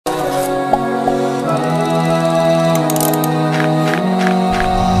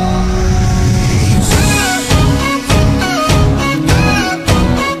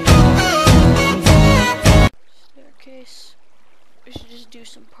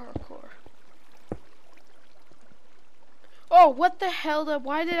parkour. Oh, what the hell?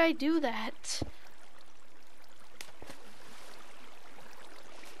 Why did I do that?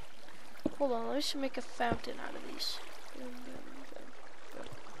 Hold on, let me just make a fountain out of these. Boom, boom, boom, boom.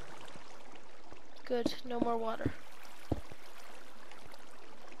 Good, no more water.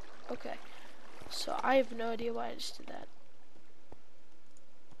 Okay, so I have no idea why I just did that.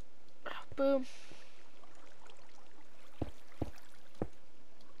 Boom.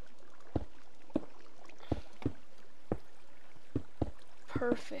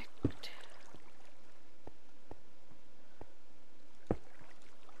 Perfect.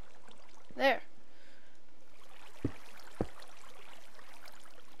 There.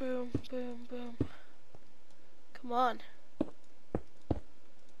 Boom, boom, boom. Come on.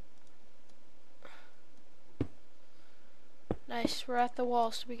 Nice, we're at the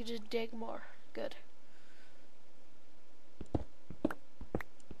wall so we can just dig more. Good.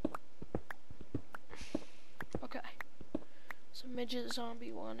 Okay. So midget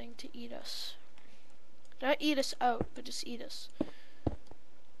zombie wanting to eat us. Not eat us out, but just eat us.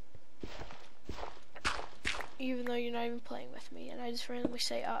 Even though you're not even playing with me, and I just randomly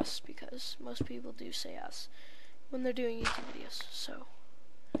say us because most people do say us when they're doing YouTube videos. So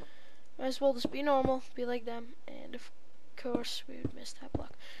might as well just be normal, be like them, and of course we would miss that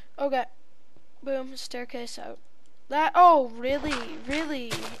block. Okay, boom, staircase out. That, oh, really,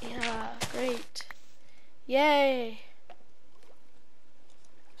 yeah, great, yay.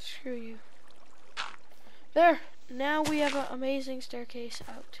 Screw you. There, now we have an amazing staircase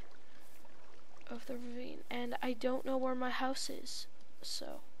out of the ravine, and I don't know where my house is,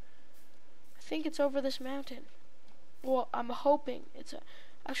 so I think it's over this mountain. Well, I'm hoping it's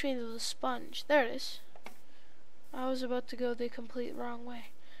actually the sponge. There it is. I was about to go the complete wrong way.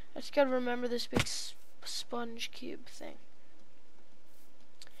 I just gotta remember this big sponge cube thing.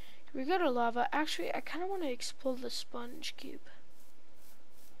 Here we go to lava. Actually, I kind of want to explode the sponge cube.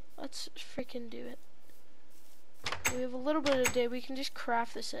 Let's freaking do it. We have a little bit of day. We can just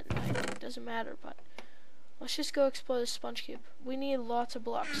craft this at night. It doesn't matter, but let's just go explore the sponge cube. We need lots of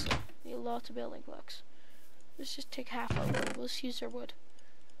blocks. We need lots of building blocks. Let's just take half our wood. We'll just use our wood.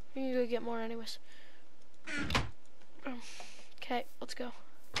 We can go get more anyways. Okay, let's go.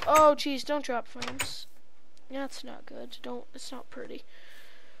 Oh, geez, don't drop frames. That's not good. Don't. It's not pretty.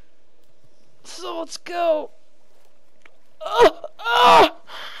 So let's go.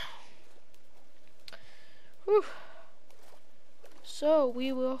 Whew. So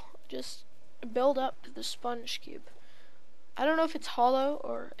we will just build up the sponge cube. I don't know if it's hollow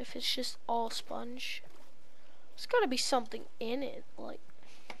or if it's just all sponge. There's gotta be something in it, like,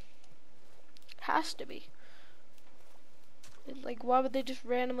 has to be. Like, why would they just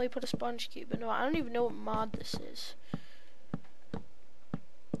randomly put a sponge cube? No, I don't even know what mod this is.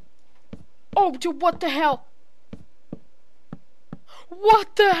 Oh, dude, what the hell?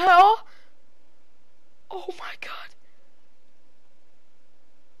 What the hell? Oh my god.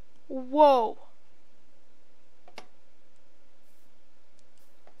 Whoa.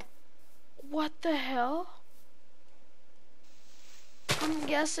 What the hell? I'm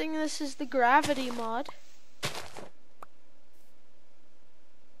guessing this is the gravity mod.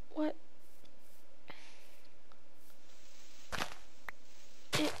 What?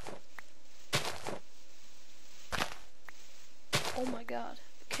 Oh my god.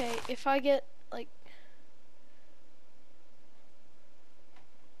 Okay, if I get, like...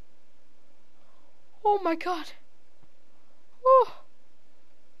 Oh my god. Oh.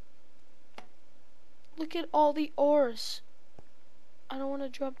 Look at all the ores. I don't want to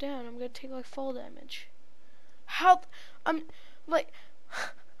drop down. I'm gonna take like fall damage. How? I'm like,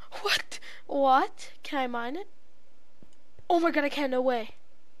 what? What? Can I mine it? Oh my god, I can't. No way.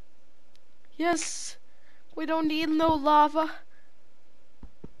 Yes. We don't need no lava.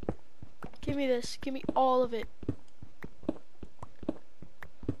 Give me this. Give me all of it.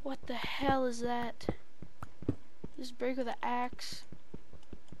 What the hell is that? Just break with an axe.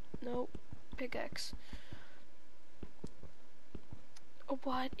 Nope. Pickaxe. Oh,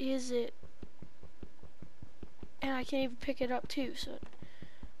 what is it? And I can't even pick it up too, so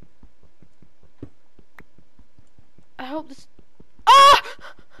I hope this. Ah!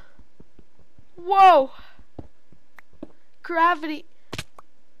 Whoa! Gravity.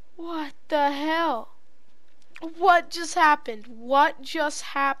 What the hell? What just happened? What just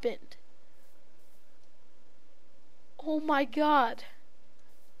happened? Oh my god.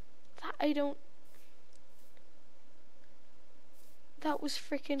 That was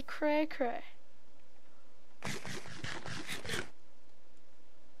freaking cray cray.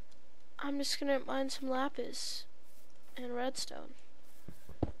 I'm just gonna mine some lapis and redstone.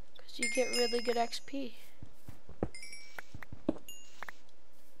 So you get really good XP.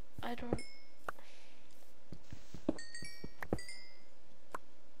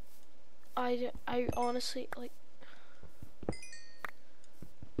 I honestly, like,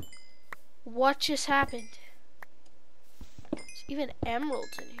 what just happened? There's even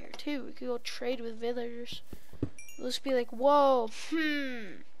emeralds in here too. We could go trade with villagers. Let's be like, whoa,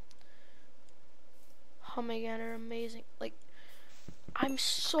 oh my god, are amazing. Like, I'm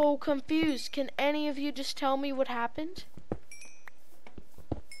so confused. Can any of you just tell me what happened?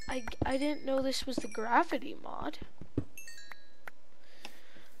 I didn't know this was the gravity mod.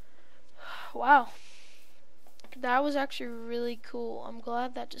 Wow. That was actually really cool. I'm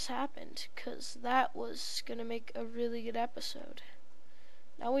glad that just happened, because that was going to make a really good episode.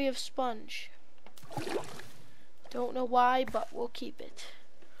 Now we have sponge. Don't know why, but we'll keep it.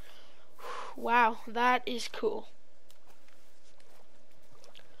 Wow, that is cool.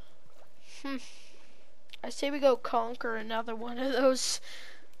 I say we go conquer another one of those.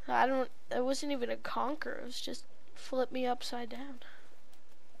 It wasn't even a conquer. It was just flip me upside down.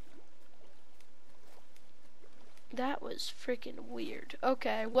 That was freaking weird.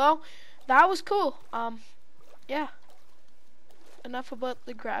 Okay, well, that was cool. Yeah. Enough about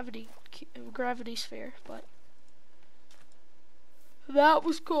the gravity sphere, but that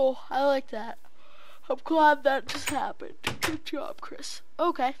was cool. I like that. I'm glad that just happened. Good job, Chris.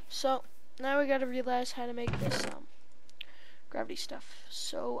 Okay, so now we gotta realize how to make this gravity stuff.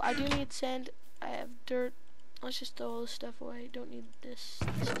 So I do need sand. I have dirt. Let's just throw all this stuff away. Don't need this.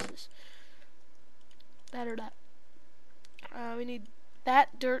 This. That or that. We need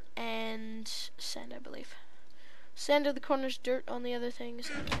that, dirt, and sand, I believe. Sand at the corners, dirt on the other things,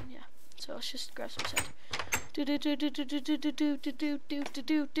 and then, yeah. So let's just grab some sand. Do. I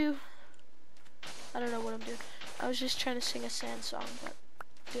don't know what I'm doing. I was just trying to sing a sand song, but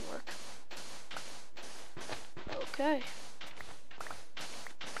it didn't work. Okay.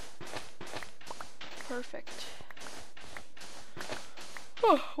 Perfect.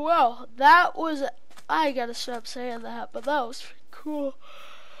 Oh, well, that was... I gotta stop saying that, but that was cool.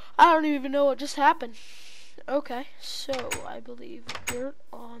 I don't even know what just happened. Okay, so I believe dirt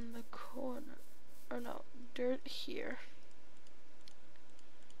on the corner. Or no, dirt here.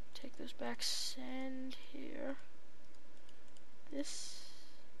 Take this back, sand here. This.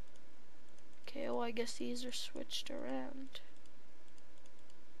 Okay, well, I guess these are switched around.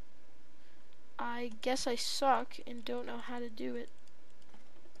 I guess I suck and don't know how to do it.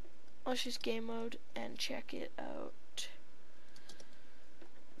 Let's just game mode and check it out.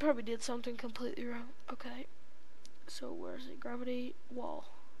 Probably did something completely wrong. Okay. So where is it? Gravity wall.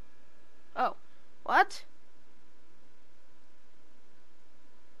 Oh. What?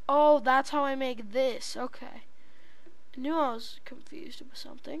 Oh, that's how I make this. Okay. I knew I was confused with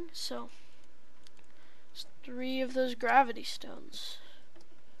something. So, it's 3 of those gravity stones.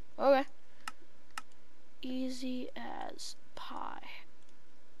 Okay. Easy as pie.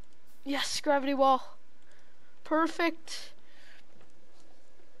 Yes, gravity wall. Perfect.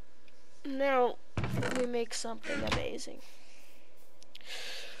 Now we make something amazing.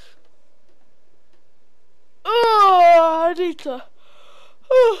 Oh, I need to.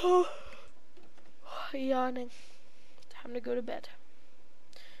 Oh, yawning. Time to go to bed.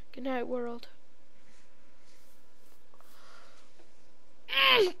 Good night, world.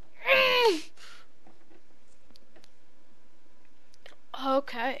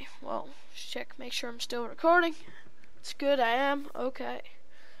 Okay, well, check, make sure I'm still recording. It's good, I am. Okay.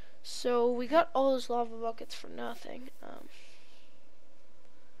 So, we got all those lava buckets for nothing.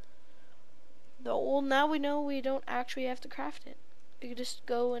 Well, now we know we don't actually have to craft it. We can just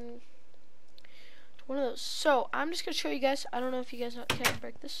go and do one of those. So, I'm just going to show you guys. I don't know if you guys know. Can I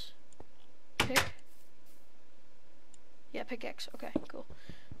break this? Pick? Yeah, pickaxe. Okay, cool.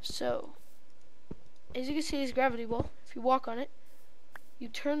 So, as you can see, this gravity wall. If you walk on it, you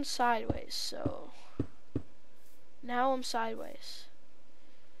turn sideways. So, now I'm sideways.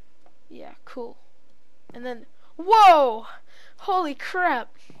 Yeah, cool. And then, whoa! Holy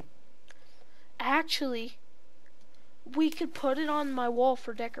crap! Actually, we could put it on my wall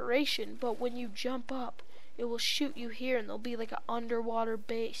for decoration, but when you jump up, it will shoot you here and there'll be like an underwater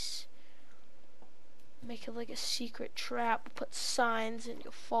base. Make it like a secret trap, put signs and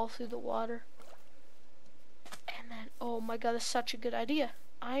you'll fall through the water. And then, oh my god, that's such a good idea.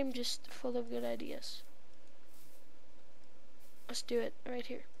 I'm just full of good ideas. Let's do it right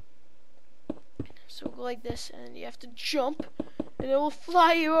here. So we'll go like this, and you have to jump, and it will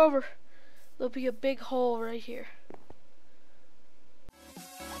fly you over. There'll be a big hole right here.